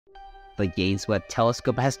The James Webb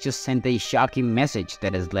Telescope has just sent a shocking message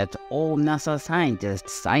that has left all NASA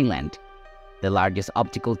scientists silent. The largest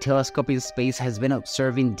optical telescope in space has been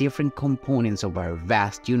observing different components of our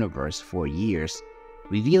vast universe for years,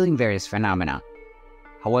 revealing various phenomena.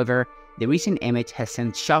 However, the recent image has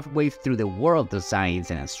sent shockwaves through the world of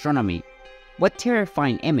science and astronomy. What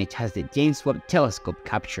terrifying image has the James Webb Telescope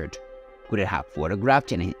captured? Could it have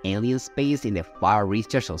photographed an alien space in the far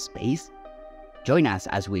reaches of space? Join us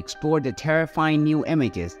as we explore the terrifying new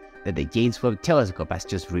images that the James Webb Telescope has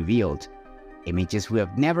just revealed. Images we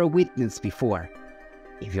have never witnessed before.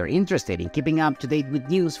 If you're interested in keeping up to date with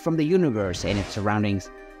news from the universe and its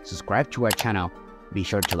surroundings, subscribe to our channel. Be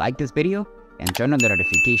sure to like this video and turn on the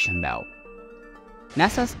notification bell.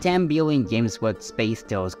 NASA's 10 billion James Webb Space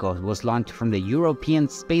Telescope was launched from the European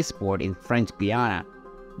Spaceport in French Guiana.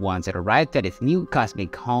 Once it arrived at its new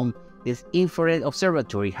cosmic home, this infrared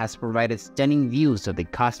observatory has provided stunning views of the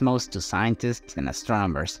cosmos to scientists and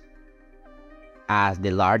astronomers. As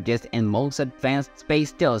the largest and most advanced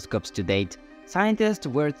space telescopes to date, scientists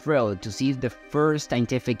were thrilled to see the first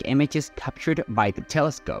scientific images captured by the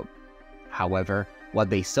telescope. However, what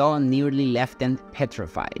they saw nearly left them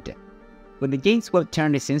petrified. When the James Webb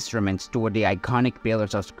turned its instruments toward the iconic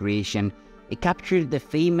pillars of creation, it captured the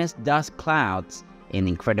famous dust clouds in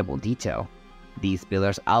incredible detail. These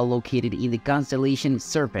pillars are located in the constellation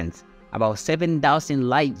Serpens, about 7,000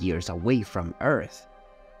 light-years away from Earth.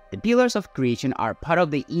 The pillars of creation are part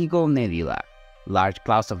of the Eagle Nebula, large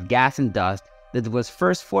clouds of gas and dust that was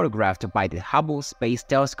first photographed by the Hubble Space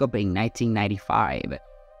Telescope in 1995.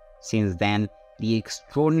 Since then, the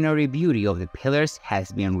extraordinary beauty of the pillars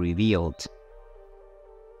has been revealed.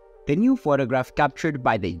 The new photograph captured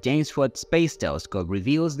by the James Webb Space Telescope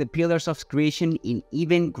reveals the pillars of creation in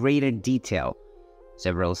even greater detail.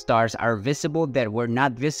 Several stars are visible that were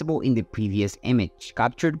not visible in the previous image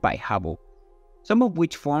captured by Hubble, some of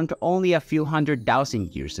which formed only a few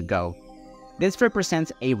 100,000 years ago. This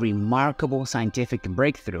represents a remarkable scientific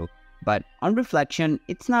breakthrough, but on reflection,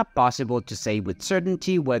 it's not possible to say with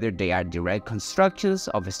certainty whether they are direct constructions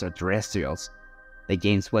of extraterrestrials. The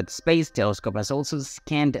James Webb Space Telescope has also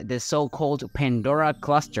scanned the so-called Pandoras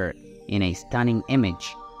Cluster in a stunning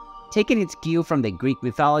image, taking its cue from the Greek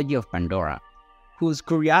mythology of Pandora, whose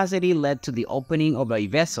curiosity led to the opening of a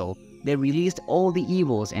vessel that released all the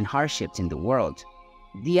evils and hardships in the world.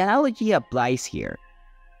 The analogy applies here.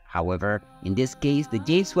 However, in this case, the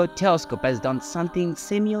James Webb Telescope has done something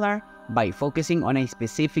similar by focusing on a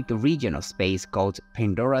specific region of space called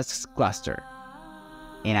Pandoras Cluster,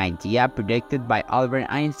 an idea predicted by Albert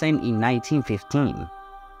Einstein in 1915.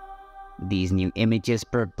 These new images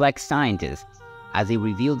perplex scientists as they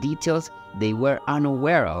reveal details they were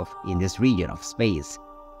unaware of in this region of space.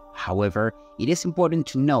 However, it is important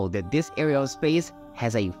to note that this area of space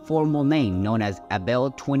has a formal name known as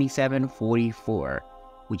Abell 2744,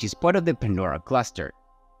 which is part of the Pandoras Cluster.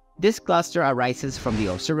 This cluster arises from the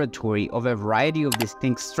observatory of a variety of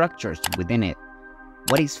distinct structures within it.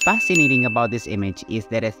 What is fascinating about this image is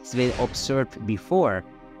that it's been observed before,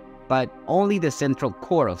 but only the central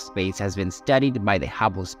core of space has been studied by the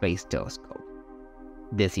Hubble Space Telescope.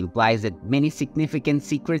 This implies that many significant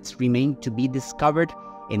secrets remain to be discovered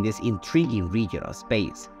in this intriguing region of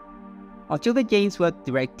space. Until the James Webb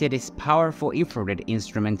directed its powerful infrared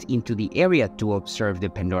instruments into the area to observe the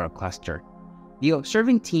Pandoras Cluster, the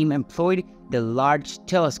observing team employed the large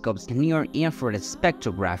telescope's near-infrared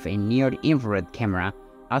spectrograph and near-infrared camera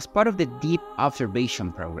as part of the Deep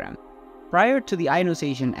Observation program. Prior to the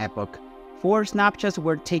ionization epoch, 4 snapshots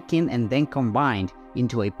were taken and then combined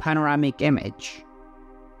into a panoramic image.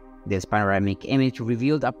 This panoramic image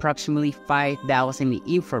revealed approximately 5,000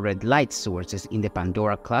 infrared light sources in the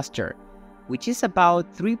Pandoras Cluster, which is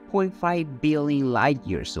about 3.5 billion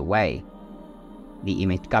light-years away. The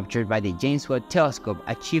image captured by the James Webb Telescope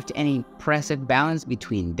achieved an impressive balance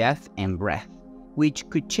between depth and breadth, which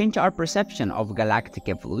could change our perception of galactic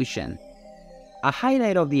evolution. A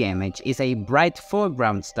highlight of the image is a bright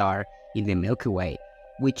foreground star in the Milky Way,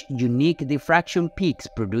 with unique diffraction peaks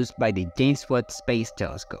produced by the James Webb Space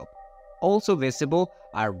Telescope. Also visible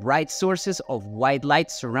are bright sources of white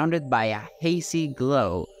light surrounded by a hazy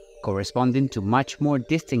glow, corresponding to much more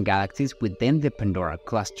distant galaxies within the Pandoras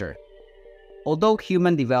Cluster. Although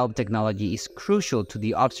human-developed technology is crucial to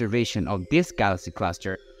the observation of this galaxy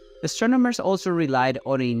cluster, astronomers also relied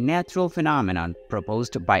on a natural phenomenon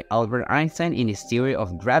proposed by Albert Einstein in his theory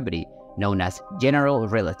of gravity known as general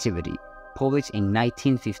relativity, published in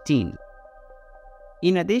 1915.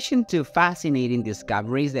 In addition to fascinating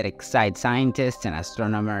discoveries that excite scientists and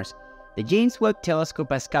astronomers, the James Webb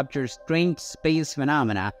Telescope has captured strange space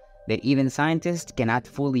phenomena that even scientists cannot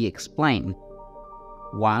fully explain.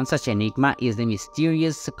 One such enigma is the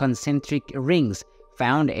mysterious concentric rings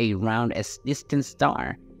found around a distant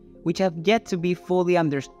star, which have yet to be fully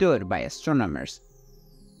understood by astronomers.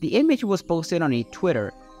 The image was posted on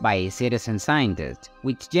Twitter by a citizen scientist,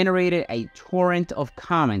 which generated a torrent of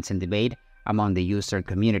comments and debate among the user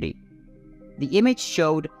community. The image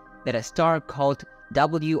showed that a star called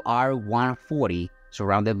WR140,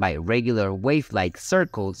 surrounded by regular wave-like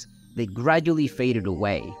circles, that gradually faded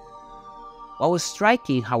away. What was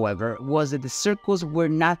striking, however, was that the circles were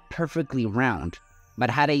not perfectly round, but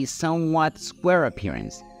had a somewhat square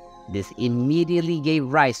appearance. This immediately gave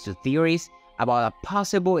rise to theories about a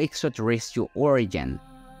possible extraterrestrial origin.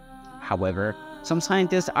 However, some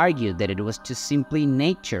scientists argued that it was just simply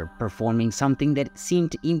nature performing something that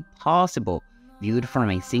seemed impossible viewed from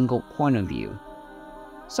a single point of view.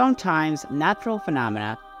 Sometimes natural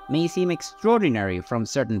phenomena may seem extraordinary from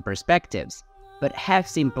certain perspectives, but have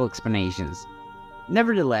simple explanations.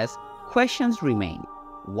 Nevertheless, questions remain.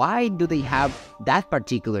 Why do they have that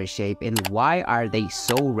particular shape, and why are they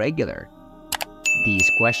so regular? These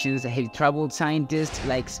questions have troubled scientists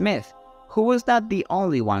like Smith, who was not the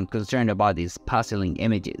only one concerned about these puzzling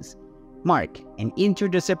images. Mark, an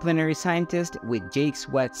interdisciplinary scientist with James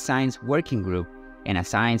Webb Science Working Group and a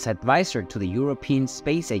science advisor to the European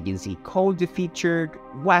Space Agency, called the feature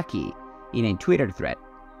wacky in a Twitter thread.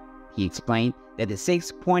 He explained that the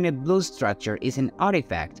six-pointed blue structure is an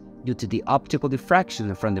artifact due to the optical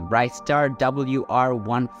diffraction from the bright star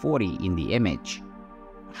WR140 in the image.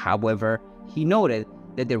 However, he noted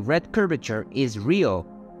that the red curvature is real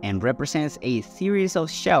and represents a series of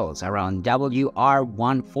shells around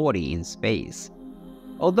WR140 in space.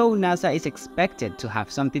 Although NASA is expected to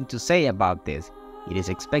have something to say about this, it is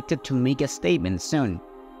expected to make a statement soon.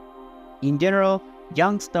 In general,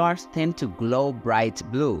 young stars tend to glow bright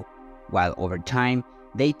blue, while over time,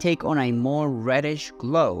 they take on a more reddish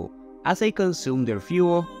glow as they consume their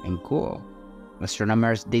fuel and cool.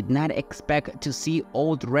 Astronomers did not expect to see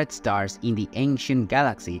old red stars in the ancient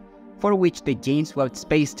galaxy for which the James Webb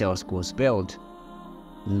Space Telescope was built.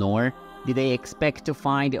 Nor did they expect to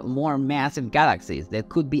find more massive galaxies that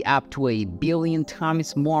could be up to 1 billion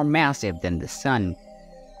times more massive than the Sun.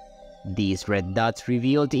 These red dots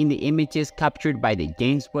revealed in the images captured by the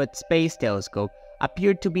James Webb Space Telescope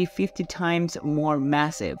appeared to be 50 times more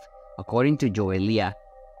massive, according to Joelia.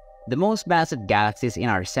 The most massive galaxies in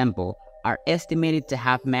our sample are estimated to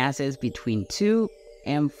have masses between 2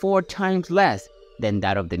 and 4 times less than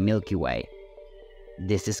that of the Milky Way.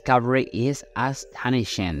 This discovery is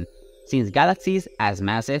astonishing, since galaxies as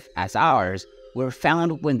massive as ours were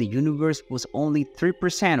found when the universe was only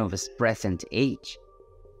 3% of its present age.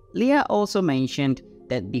 Leah also mentioned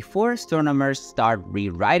that before astronomers start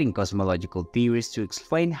rewriting cosmological theories to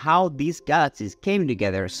explain how these galaxies came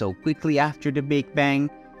together so quickly after the Big Bang,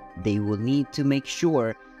 they will need to make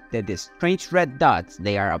sure that the strange red dots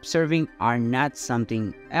they are observing are not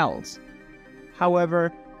something else.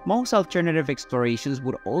 However, most alternative explorations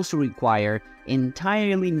would also require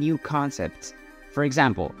entirely new concepts. For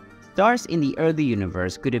example, stars in the early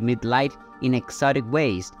universe could emit light in exotic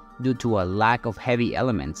ways due to a lack of heavy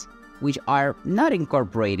elements, which are not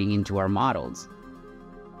incorporating into our models.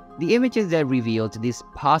 The images that revealed these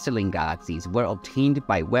puzzling galaxies were obtained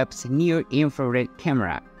by Webb's near-infrared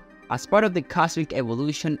camera as part of the Cosmic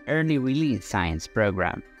Evolution Early Release Science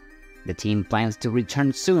program. The team plans to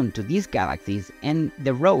return soon to these galaxies and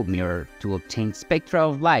the Road Mirror to obtain spectra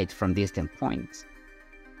of light from distant points.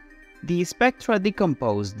 The spectra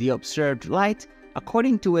decompose the observed light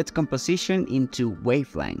according to its composition into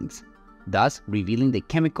wavelengths, thus revealing the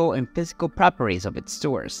chemical and physical properties of its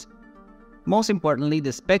source. Most importantly,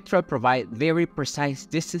 the spectra provide very precise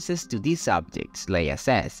distances to these objects, Leia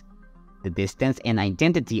says. The distance and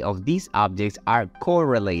identity of these objects are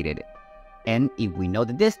correlated, and if we know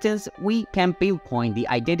the distance, we can pinpoint the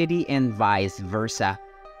identity and vice versa.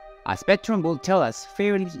 A spectrum will tell us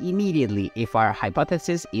fairly immediately if our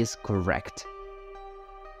hypothesis is correct.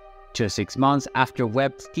 Just 6 months after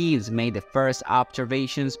Webb's teams made the first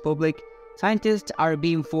observations public, scientists are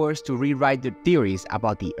being forced to rewrite their theories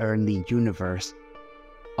about the early universe.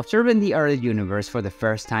 Observing the early universe for the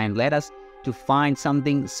first time led us to find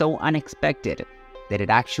something so unexpected that it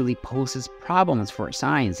actually poses problems for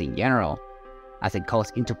science in general, as it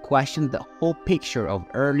calls into question the whole picture of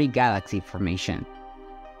early galaxy formation.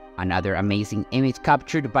 Another amazing image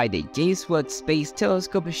captured by the James Webb Space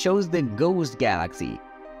Telescope shows the Ghost Galaxy,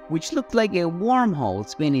 which looked like a wormhole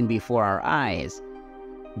spinning before our eyes.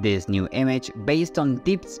 This new image, based on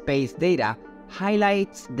deep space data,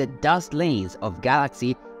 highlights the dust lanes of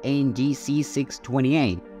galaxy NGC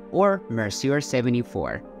 628, or Messier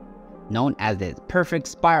 74, known as the perfect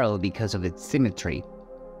spiral because of its symmetry.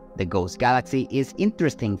 The ghost galaxy is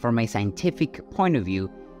interesting from a scientific point of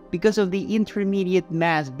view because of the intermediate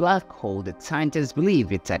mass black hole that scientists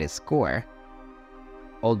believe it's at its core.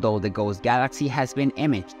 Although the ghost galaxy has been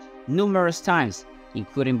imaged numerous times,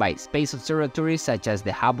 including by space observatories such as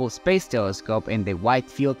the Hubble Space Telescope and the Wide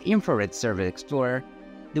Field Infrared Survey Explorer,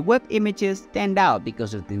 the Webb images stand out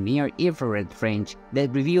because of the near-infrared range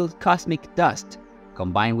that reveals cosmic dust,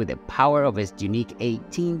 combined with the power of its unique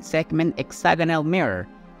 18-segment hexagonal mirror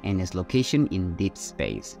and its location in deep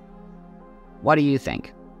space. What do you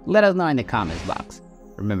think? Let us know in the comments box.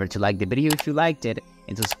 Remember to like the video if you liked it,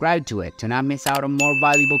 and subscribe to it to not miss out on more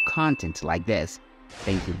valuable content like this.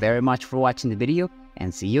 Thank you very much for watching the video,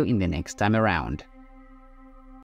 and see you in the next time around.